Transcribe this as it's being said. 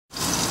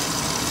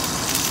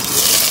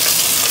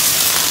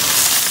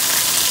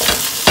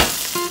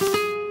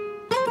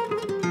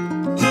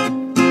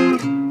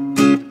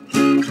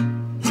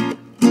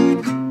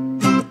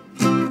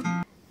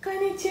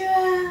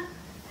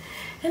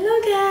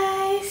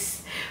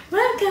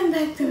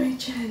back to my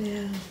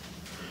channel.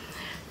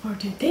 For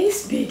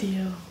today's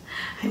video,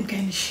 I'm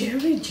going to share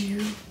with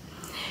you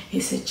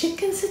is a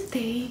chicken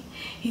sauté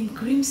in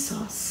cream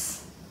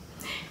sauce.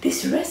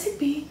 This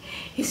recipe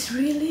is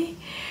really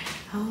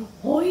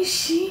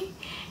oishii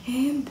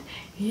and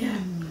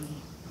yummy.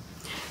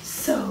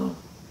 So,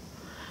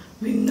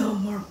 with no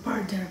more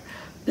further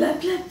blah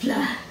blah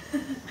blah,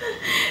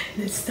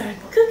 let's start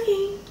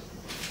cooking.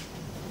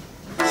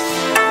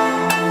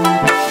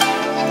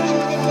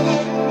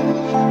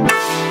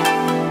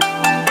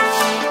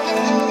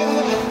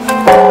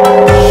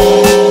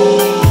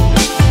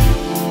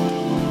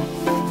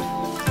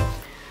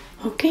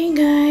 Okay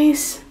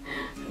guys,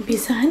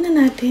 umpisahan na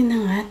natin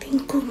ang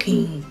ating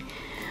cooking.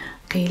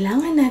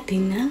 Kailangan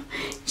natin ng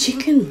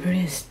chicken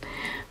breast.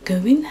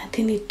 Gawin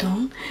natin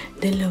itong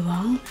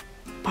dalawang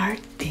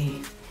parte.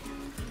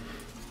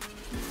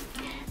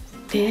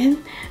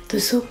 Then,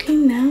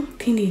 tusukin ng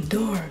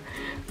tinidor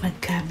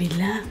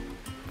magkabila.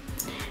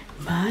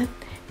 But,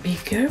 be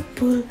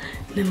careful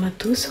na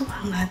matusok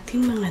ang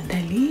ating mga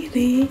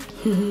daliri.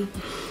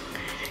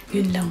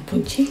 Yun lang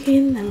po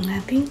chicken ang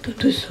ating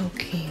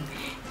tutusukin.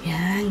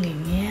 Yan,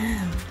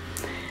 ganyan.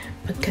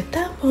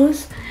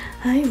 Pagkatapos,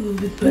 ay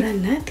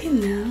bubudburan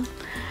natin ng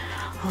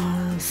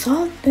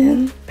salt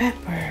and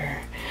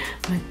pepper.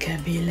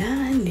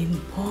 Magkabilaan din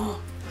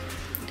po.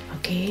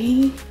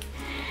 Okay?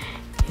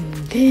 And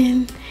then,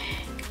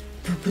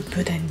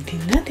 bubudburan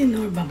din natin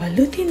or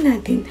babalutin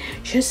natin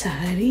siya sa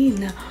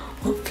harina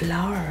o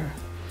flour.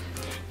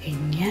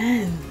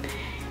 Ganyan.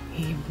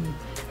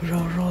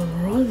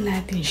 I-roll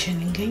natin siya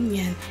ng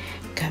ganyan.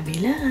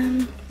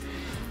 Kabilaan.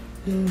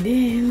 And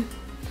then,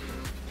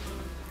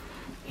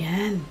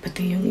 yan,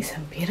 pati yung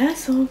isang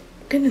piraso,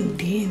 ganun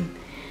din.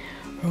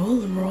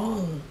 Roll.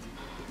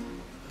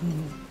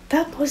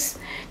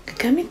 Tapos,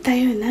 gagamit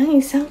tayo ng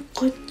isang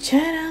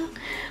kutsarang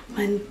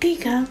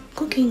mantika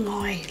cooking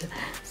oil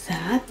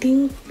sa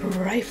ating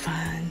fry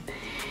pan.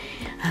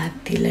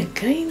 At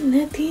ilagay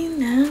natin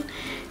ang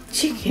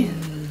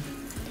chicken.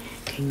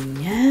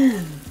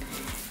 Ganyan.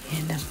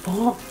 Yan na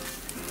po.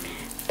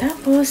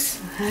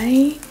 Tapos,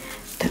 ay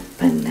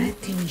takpan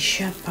natin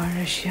siya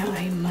para siya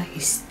ay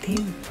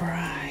ma-steam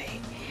fry.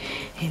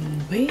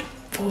 And wait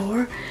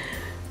for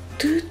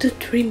 2 to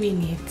 3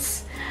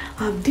 minutes.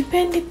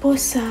 Depende po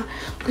sa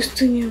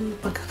gusto nyo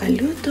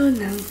pagkakaluto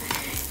ng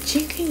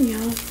chicken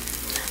nyo.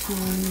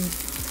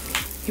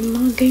 Yung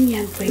mga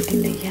ganyan, pwede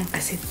na yan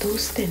kasi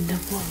toasted na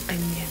po ang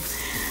kanyang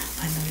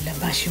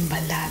labas yung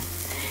balat.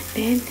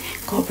 Then,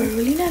 cover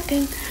ulit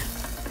natin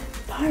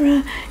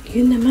para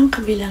yun naman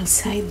kabilang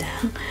side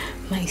ang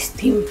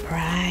ma-steam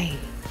fry.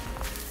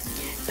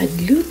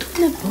 Pagluto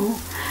na po,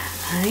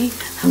 ay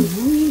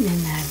hanguin na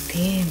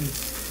natin.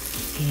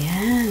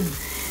 Ayan.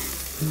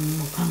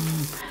 Mukhang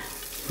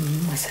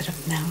masarap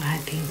na ang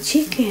ating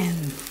chicken.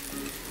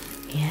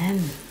 Ayan.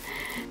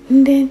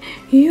 And then,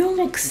 yung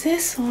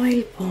excess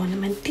oil po na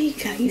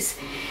mantika is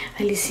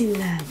alisin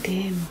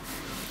natin.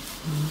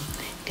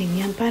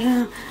 Ganyan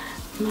para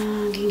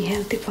maging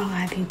healthy po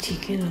ang ating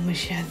chicken. Huwag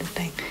masyado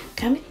tayong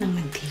gamit ng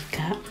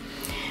mantika.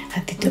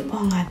 At ito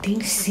po ang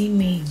ating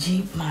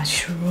shimeji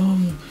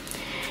mushroom.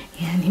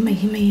 Yan,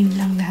 himay-himayin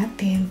lang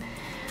natin.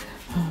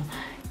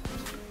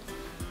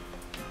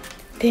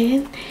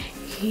 Then,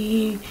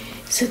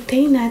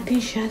 i-saute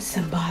natin siya sa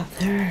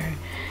butter.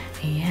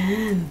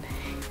 Ayan.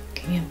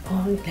 Ganyan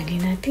po, ilagay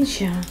natin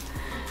siya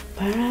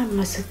para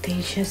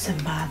masaute siya sa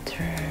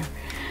butter.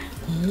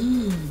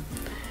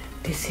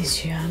 This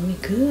is yummy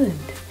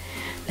good.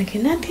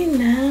 Lagyan natin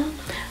ng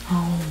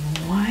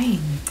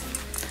wine.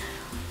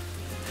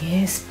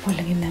 Yes po,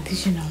 lagyan natin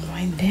siya ng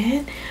wine.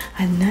 Then,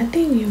 add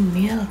natin yung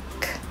milk.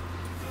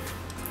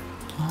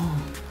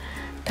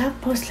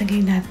 Tapos,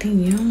 lagay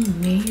natin yung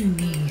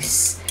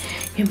mayonnaise.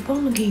 Yan po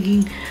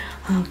magiging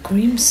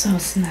cream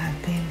sauce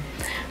natin.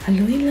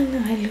 Haluin lang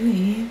ng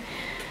haluin.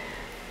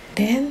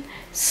 Then,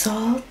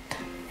 salt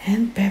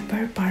and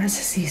pepper para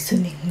sa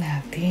seasoning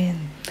natin.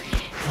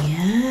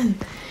 Yan.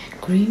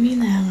 Creamy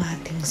na ang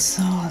ating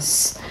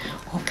sauce.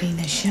 Okay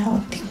na siya. O,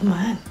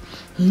 tikman.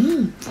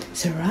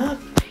 Sarap.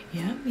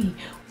 Yummy.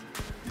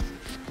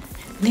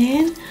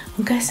 Then,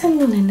 hugasan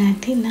muna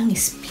natin ng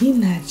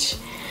spinach.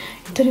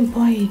 Ito rin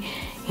po ay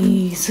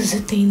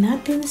isusatay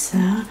natin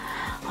sa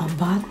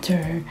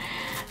butter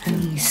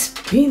ang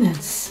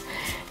spinach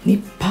ni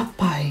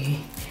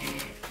Papay.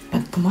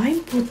 Pag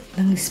kumain po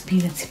ng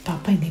spinach si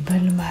Papay, di ba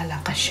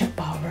lumalakas siya,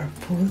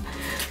 powerful?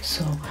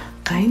 So,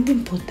 kain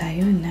din po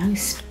tayo ng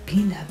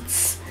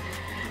spinach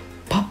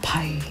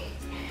Papay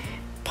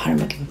para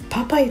maging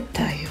Papay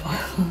tayo.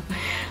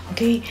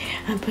 Okay,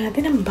 po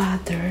natin ang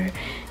butter.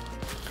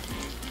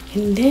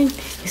 And then,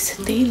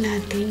 isatay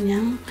natin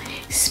yung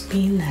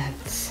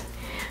spinach.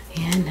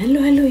 Ayan,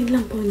 halu-haluin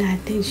lang po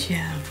natin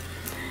siya.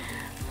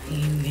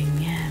 Ayan,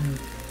 ganyan.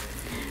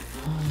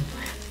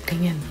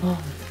 Ganyan po.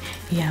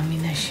 Yummy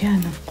na siya.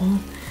 Naku,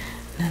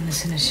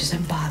 nanasa na siya sa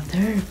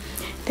butter.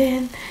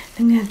 Then,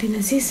 lagyan natin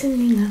ang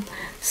seasoning ng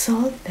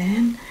salt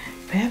and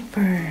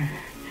pepper.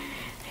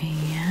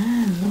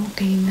 Ayan,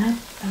 okay na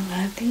ang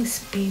ating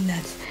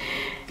spinach.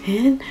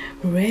 And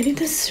ready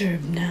to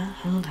serve na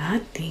ang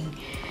ating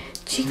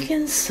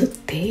chicken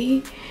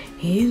saute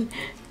in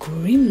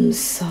cream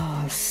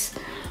sauce.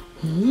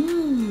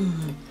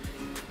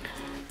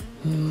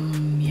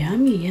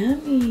 Yummy,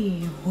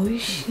 yummy.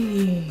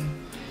 Oishii.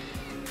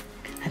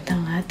 At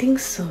ang ating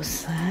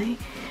sauce ay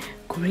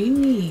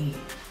creamy.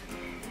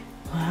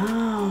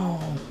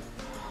 Wow!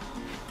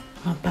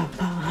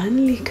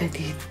 Mapapaanli ka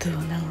dito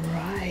ng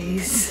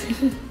rice.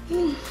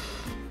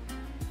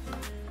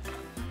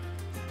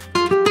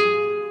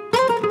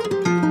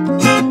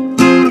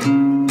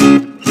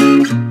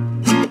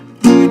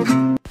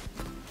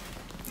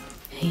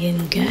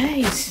 Ayan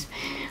guys,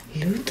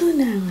 luto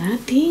na ang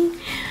ating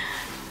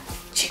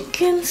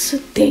chicken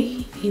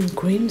saute in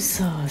cream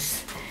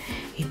sauce.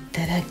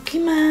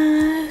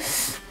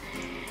 Itadakimasu!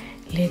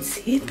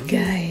 Let's eat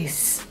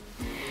guys!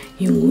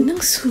 Yung unang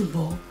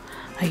subo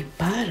ay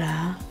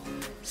para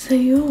sa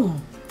iyo,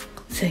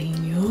 sa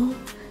inyo,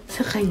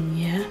 sa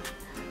kanya,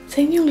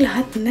 sa inyong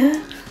lahat na.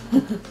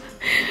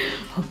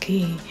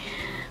 Okay.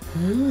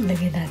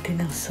 Lagyan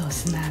natin ang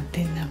sauce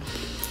natin na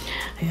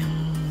yung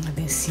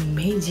ating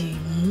shimeji.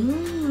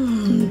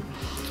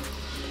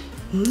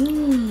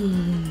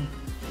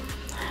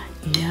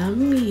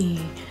 Yummy.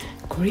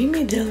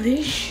 Creamy,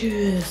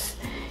 delicious.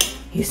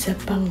 Isa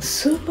pang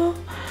subo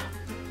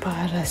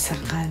para sa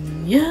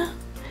kanya,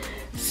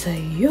 sa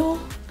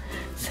iyo,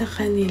 sa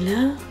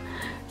kanila,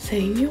 sa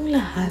inyong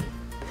lahat.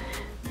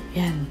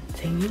 Yan,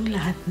 sa inyong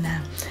lahat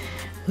na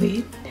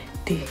with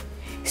the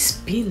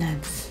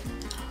spinach.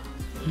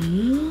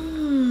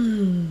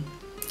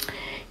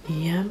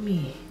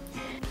 Yummy.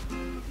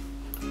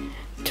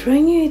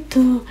 Try nyo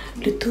ito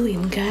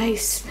lutuin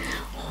guys.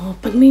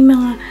 Pag may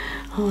mga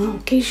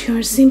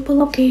occasion, simple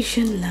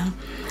occasion lang,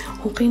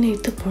 okay na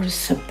ito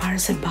para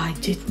sa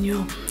budget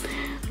nyo.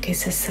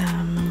 Kaysa sa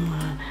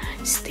mga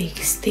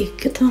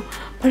steak. Ito,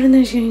 para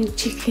na siya yung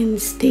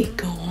chicken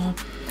steak.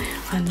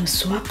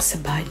 Swak sa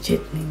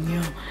budget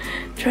ninyo.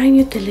 Try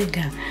nyo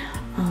talaga.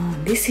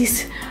 This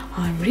is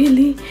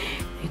really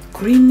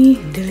creamy,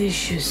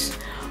 delicious.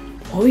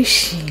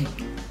 Oishii.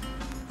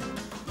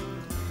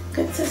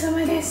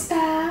 Gotsusama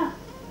deshita.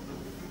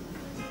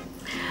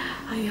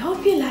 I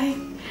hope you like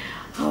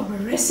our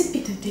recipe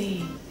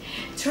today.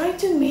 Try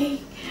to make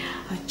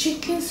a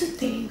chicken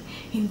saute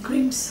in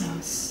cream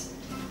sauce.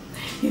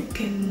 You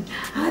can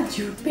add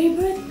your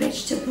favorite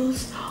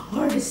vegetables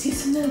or the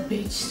seasonal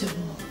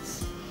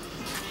vegetables.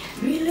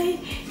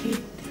 Really,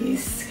 it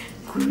is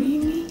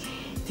creamy,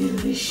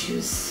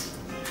 delicious.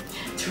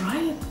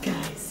 Try it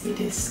guys, it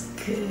is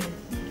good.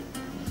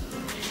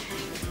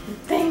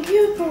 Thank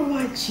you for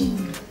watching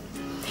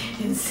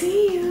and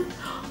see you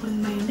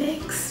on my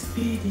next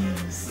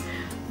videos.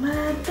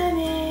 Mata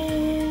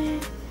ne!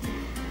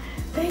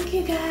 Thank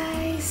you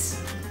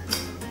guys.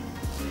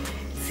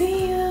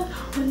 See you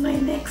on my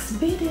next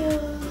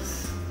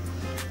videos.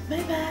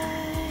 Bye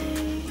bye.